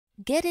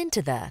Get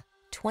into the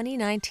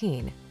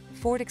 2019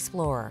 Ford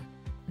Explorer.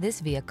 This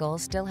vehicle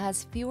still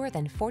has fewer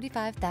than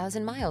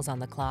 45,000 miles on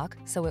the clock,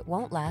 so it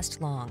won't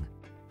last long.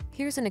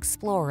 Here's an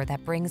Explorer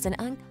that brings an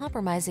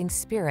uncompromising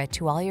spirit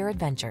to all your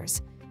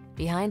adventures.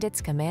 Behind its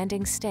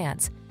commanding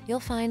stance, you'll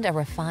find a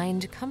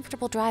refined,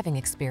 comfortable driving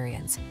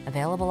experience,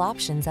 available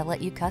options that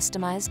let you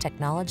customize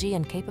technology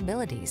and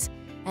capabilities,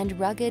 and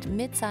rugged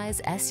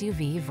midsize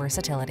SUV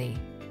versatility.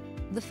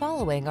 The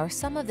following are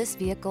some of this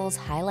vehicle's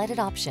highlighted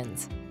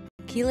options: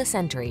 keyless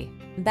entry,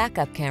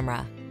 backup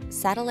camera,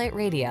 satellite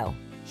radio,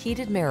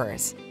 heated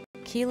mirrors,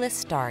 keyless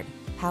start,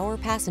 power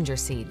passenger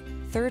seat,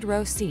 third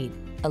row seat,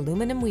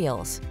 aluminum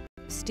wheels,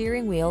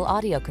 steering wheel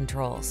audio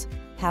controls,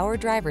 power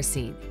driver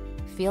seat.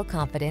 Feel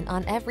confident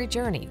on every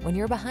journey when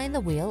you're behind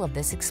the wheel of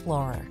this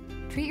Explorer.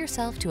 Treat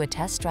yourself to a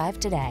test drive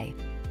today.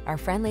 Our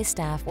friendly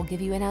staff will give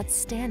you an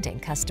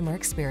outstanding customer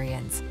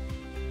experience.